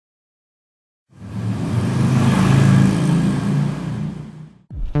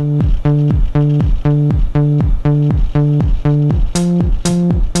Here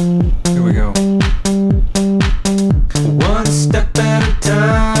we go. One step at a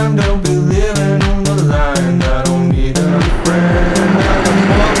time, don't be living on the line. I don't need a friend, I'm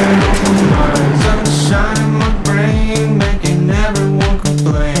walking on my mind. Sunshine in my brain, making everyone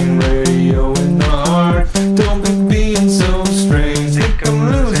complain. Radio in the heart, don't be being so strange. Think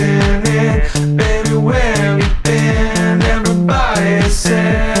I'm losing it, baby, where have you been? Everybody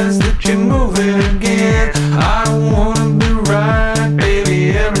says that you're moving again. I don't wanna be right,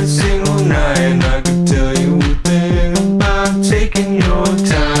 baby, every single night. I could tell you a thing about taking your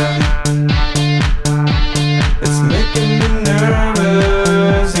time. It's making me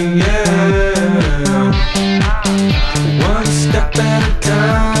nervous, yeah. One step at a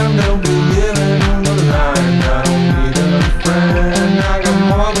time, don't be living on the line. I don't need a friend, I got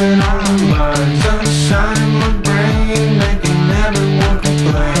more than on my mind. Sunshine in my brain, making everyone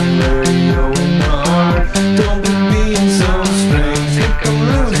complain. Radio in the heart, don't be being so strange. Think I'm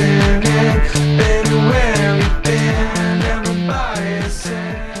losing it, baby, where have you been? Everybody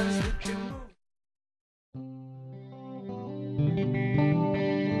says that you're moving.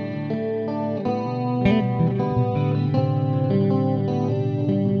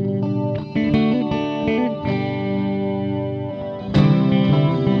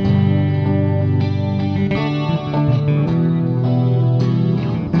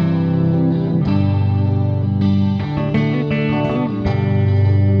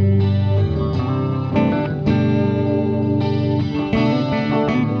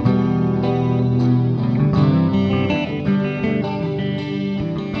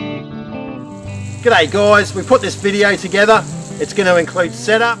 G'day guys, we put this video together. It's going to include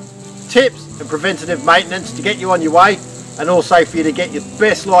setup, tips and preventative maintenance to get you on your way, and also for you to get your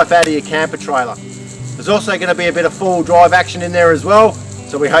best life out of your camper trailer. There's also going to be a bit of four-wheel drive action in there as well,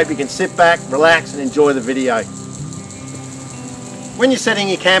 so we hope you can sit back, relax and enjoy the video. When you're setting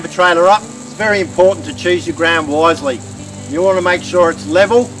your camper trailer up, it's very important to choose your ground wisely. You want to make sure it's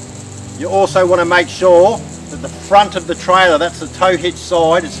level. You also want to make sure that the front of the trailer, that's the tow hitch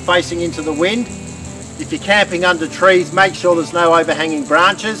side, is facing into the wind. If you're camping under trees, make sure there's no overhanging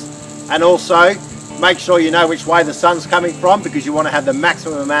branches, and also make sure you know which way the sun's coming from, because you want to have the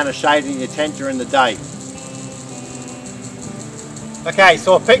maximum amount of shade in your tent during the day. Okay,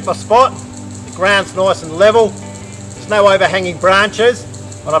 so I've picked my spot. The ground's nice and level. There's no overhanging branches,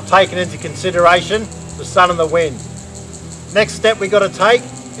 and I've taken into consideration the sun and the wind. Next step we've got to take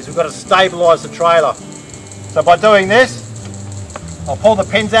is we've got to stabilise the trailer. So by doing this, I'll pull the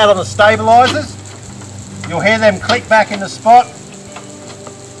pins out on the stabilisers. You'll hear them click back in the spot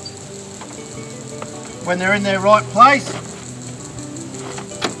when they're in their right place.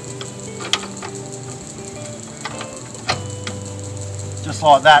 Just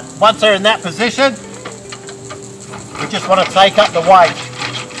like that. Once they're in that position, we just want to take up the weight.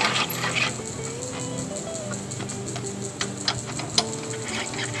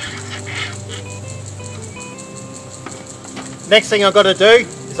 Next thing I've got to do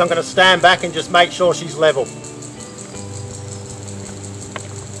is I'm going to stand back and just make sure she's level.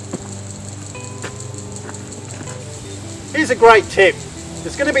 Here's a great tip.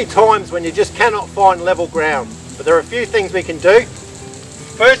 There's going to be times when you just cannot find level ground, but there are a few things we can do.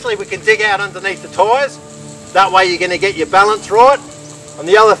 Firstly, we can dig out underneath the tyres. That way you're going to get your balance right. And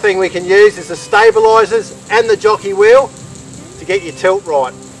the other thing we can use is the stabilisers and the jockey wheel to get your tilt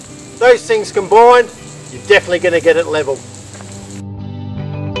right. Those things combined, you're definitely going to get it level.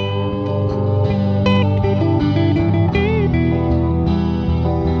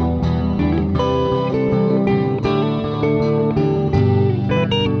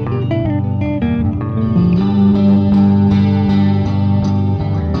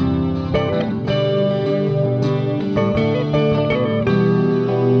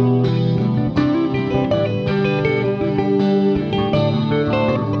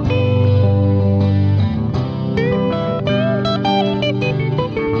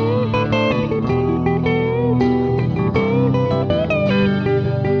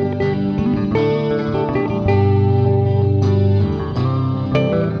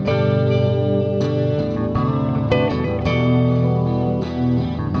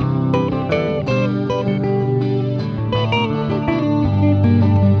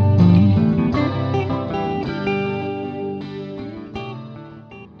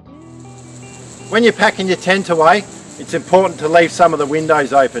 When you're packing your tent away, it's important to leave some of the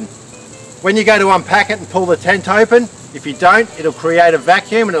windows open. When you go to unpack it and pull the tent open, if you don't, it'll create a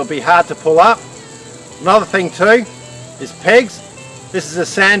vacuum and it'll be hard to pull up. Another thing too is pegs. This is a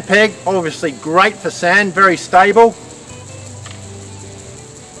sand peg, obviously great for sand, very stable.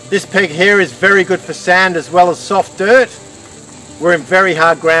 This peg here is very good for sand as well as soft dirt. We're in very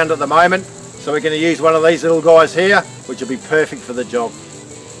hard ground at the moment, so we're going to use one of these little guys here, which will be perfect for the job.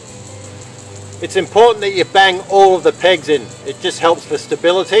 It's important that you bang all of the pegs in. It just helps for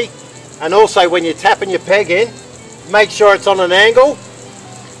stability. And also when you're tapping your peg in, make sure it's on an angle.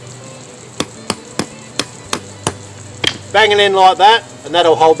 Bang it in like that, and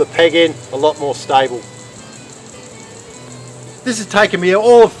that'll hold the peg in a lot more stable. This has taken me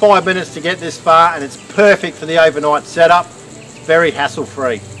all of 5 minutes to get this far, and it's perfect for the overnight setup. It's very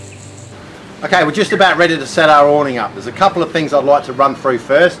hassle-free. Okay, we're just about ready to set our awning up. There's a couple of things I'd like to run through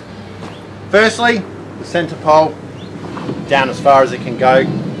first. Firstly, the centre pole down as far as it can go.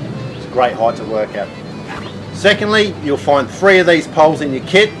 It's a great height to work at. Secondly, you'll find 3 of these poles in your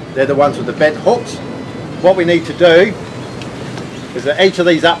kit. They're the ones with the bent hooks. What we need to do is that each of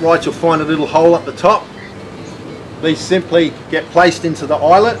these uprights you'll find a little hole at the top. These simply get placed into the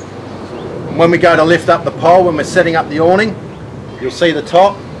eyelet, and when we go to lift up the pole, when we're setting up the awning, you'll see the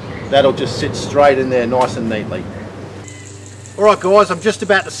top, that'll just sit straight in there nice and neatly. Alright guys, I'm just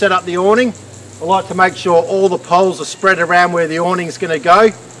about to set up the awning. I like to make sure all the poles are spread around where the awning is going to go.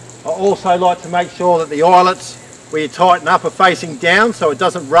 I also like to make sure that the eyelets where you tighten up are facing down so it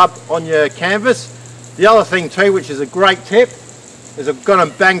doesn't rub on your canvas. The other thing too, which is a great tip, is I've gone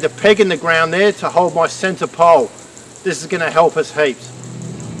and banged a peg in the ground there to hold my centre pole. This is going to help us heaps.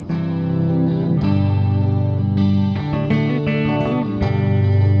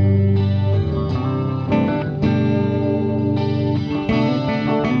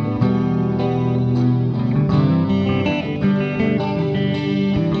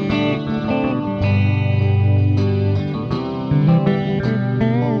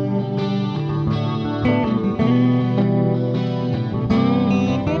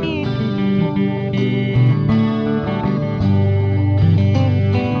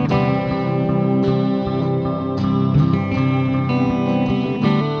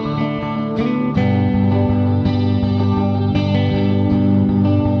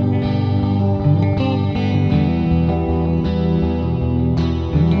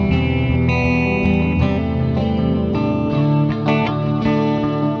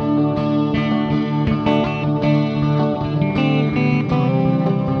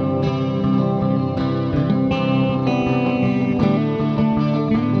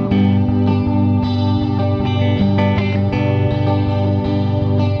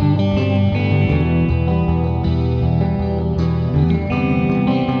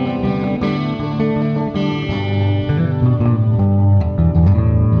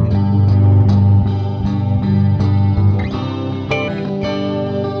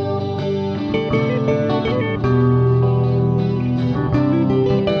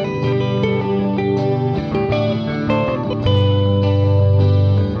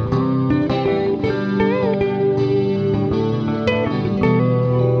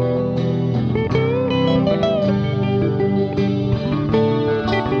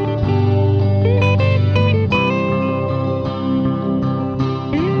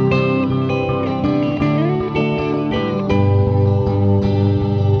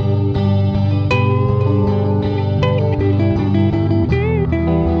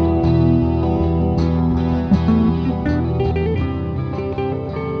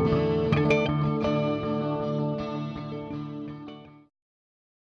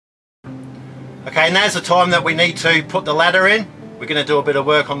 Okay, now's the time that we need to put the ladder in. We're going to do a bit of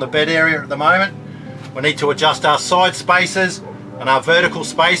work on the bed area at the moment. We need to adjust our side spaces and our vertical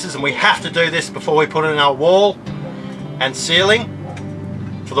spaces, and we have to do this before we put in our wall and ceiling.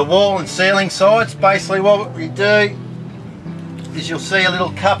 For the wall and ceiling sides, basically what we do is you'll see a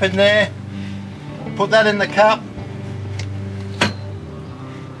little cup in there. Put that in the cup,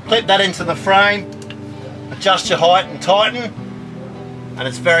 clip that into the frame, adjust your height and tighten, and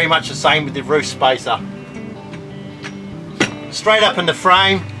it's very much the same with the roof spacer. Straight up in the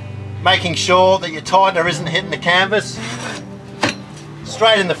frame, making sure that your tightener isn't hitting the canvas.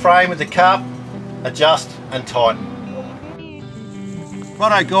 Straight in the frame with the cup, adjust and tighten.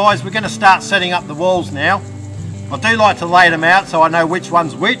 Righto guys, we're going to start setting up the walls now. I do like to lay them out so I know which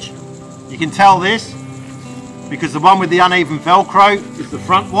one's which. You can tell this because the one with the uneven Velcro is the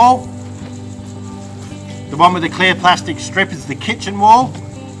front wall. The one with the clear plastic strip is the kitchen wall,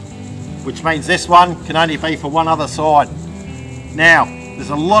 which means this one can only be for one other side. Now, there's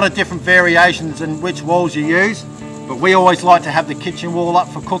a lot of different variations in which walls you use, but we always like to have the kitchen wall up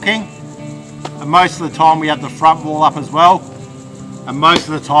for cooking, and most of the time we have the front wall up as well, and most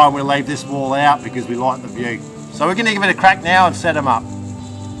of the time we leave this wall out because we like the view. So we're going to give it a crack now and set them up.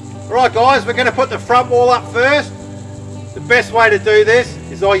 Right guys, we're going to put the front wall up first. The best way to do this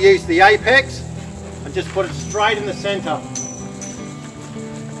is I use the apex and just put it straight in the centre.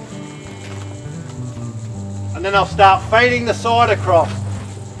 And then I'll start feeding the side across.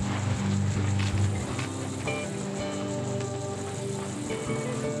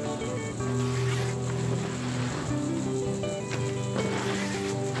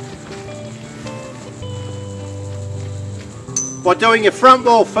 By doing your front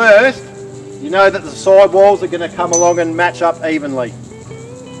wall first, you know that the side walls are going to come along and match up evenly.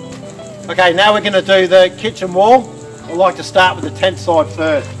 Okay, now we're going to do the kitchen wall. I like to start with the tent side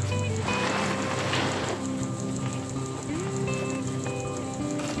first.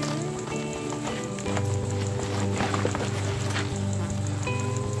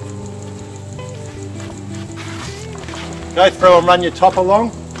 Go through and run your top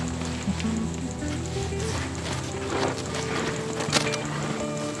along.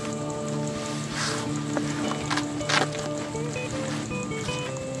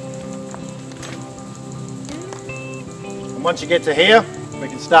 And once you get to here, we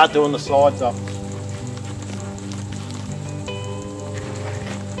can start doing the sides up.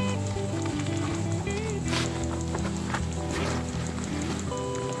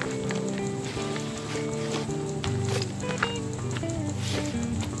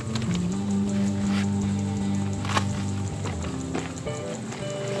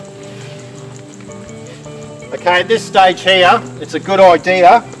 Okay, at this stage here, it's a good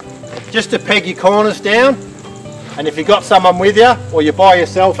idea just to peg your corners down, and if you've got someone with you, or you're by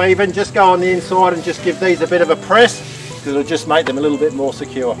yourself even, just go on the inside and just give these a bit of a press, because it'll just make them a little bit more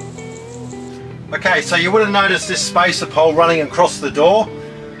secure. Okay, so you would have noticed this spacer pole running across the door.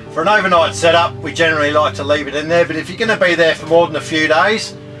 For an overnight setup, we generally like to leave it in there, but if you're going to be there for more than a few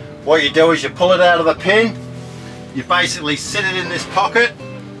days, what you do is you pull it out of the pin, you basically sit it in this pocket,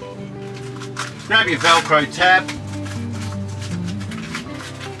 grab your Velcro tab,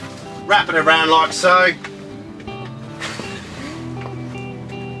 wrap it around like so,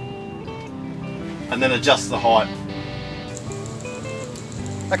 and then adjust the height.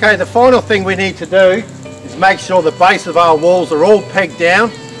 Okay, the final thing we need to do is make sure the base of our walls are all pegged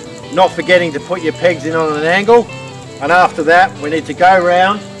down, not forgetting to put your pegs in on an angle, and after that we need to go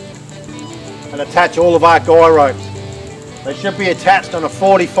around and attach all of our guy ropes. They should be attached on a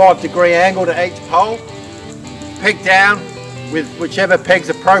 45-degree angle to each pole, peg down with whichever peg's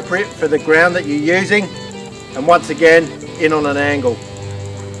appropriate for the ground that you're using, and once again in on an angle.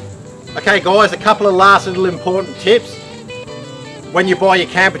 Okay guys, a couple of last little important tips. When you buy your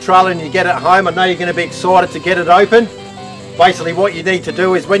camper trailer and you get it home, I know you're going to be excited to get it open. Basically what you need to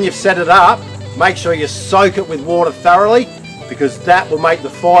do is when you've set it up, make sure you soak it with water thoroughly, because that will make the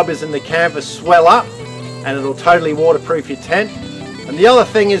fibres in the canvas swell up and it'll totally waterproof your tent. And the other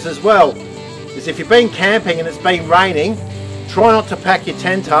thing is as well, is if you've been camping and it's been raining, try not to pack your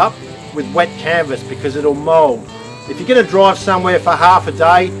tent up with wet canvas because it'll mould. If you're going to drive somewhere for half a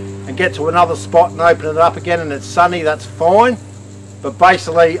day and get to another spot and open it up again and it's sunny, that's fine. But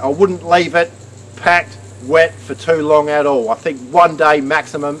basically I wouldn't leave it packed wet for too long at all. I think 1 day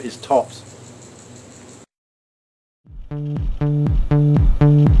maximum is tops.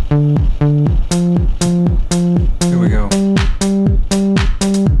 Here we go.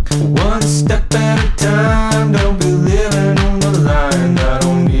 One step at a time, don't be living on the line. I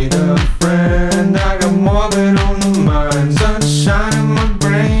don't need a friend, I got more than on the mind. Sunshine in my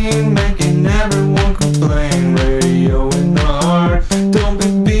brain, making everyone complain. Radio in the heart, don't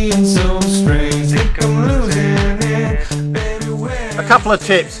be being so strange. Think I'm losing it, baby, where? A couple of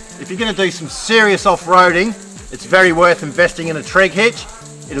tips. If you're going to do some serious off-roading, it's very worth investing in a treg hitch.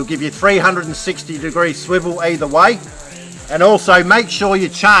 It'll give you 360-degree swivel either way. And also make sure your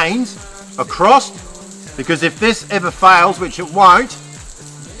chains are crossed, because if this ever fails, which it won't,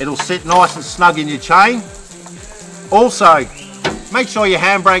 it'll sit nice and snug in your chain. Also, make sure your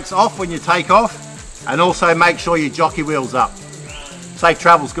handbrake's off when you take off, and also make sure your jockey wheel's up. Safe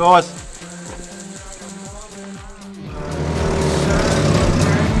travels, guys.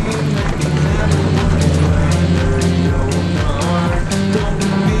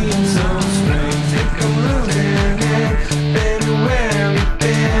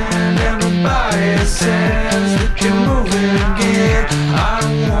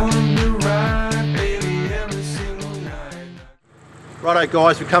 Righto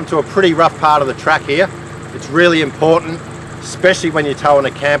guys, we've come to a pretty rough part of the track here. It's really important, especially when you're towing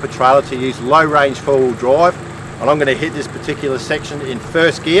a camper trailer, to use low range four-wheel drive. And I'm going to hit this particular section in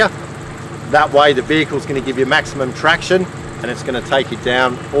first gear. That way the vehicle's going to give you maximum traction and it's going to take you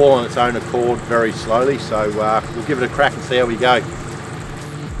down all on its own accord very slowly. So we'll give it a crack and see how we go.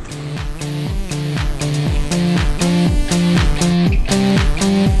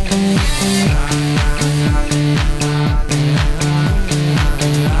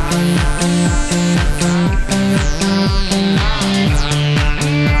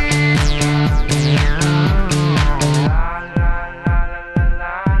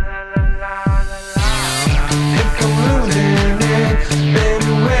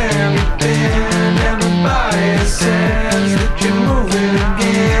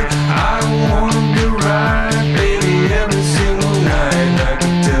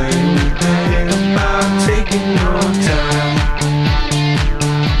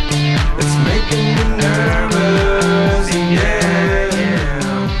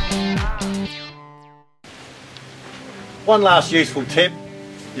 One last useful tip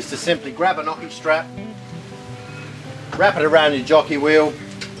is to simply grab a knocking strap, wrap it around your jockey wheel,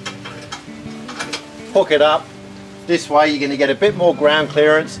 hook it up. This way you're going to get a bit more ground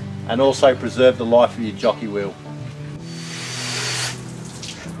clearance and also preserve the life of your jockey wheel.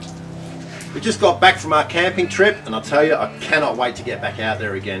 We just got back from our camping trip and I'll tell you, I cannot wait to get back out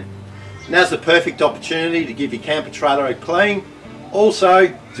there again. Now's the perfect opportunity to give your camper trailer a clean. Also,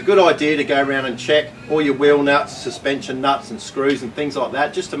 it's a good idea to go around and check all your wheel nuts, suspension nuts and screws and things like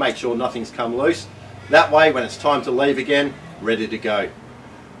that, just to make sure nothing's come loose. That way, when it's time to leave again, ready to go.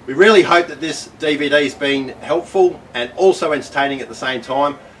 We really hope that this DVD's been helpful and also entertaining at the same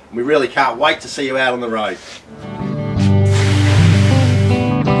time. We really can't wait to see you out on the road.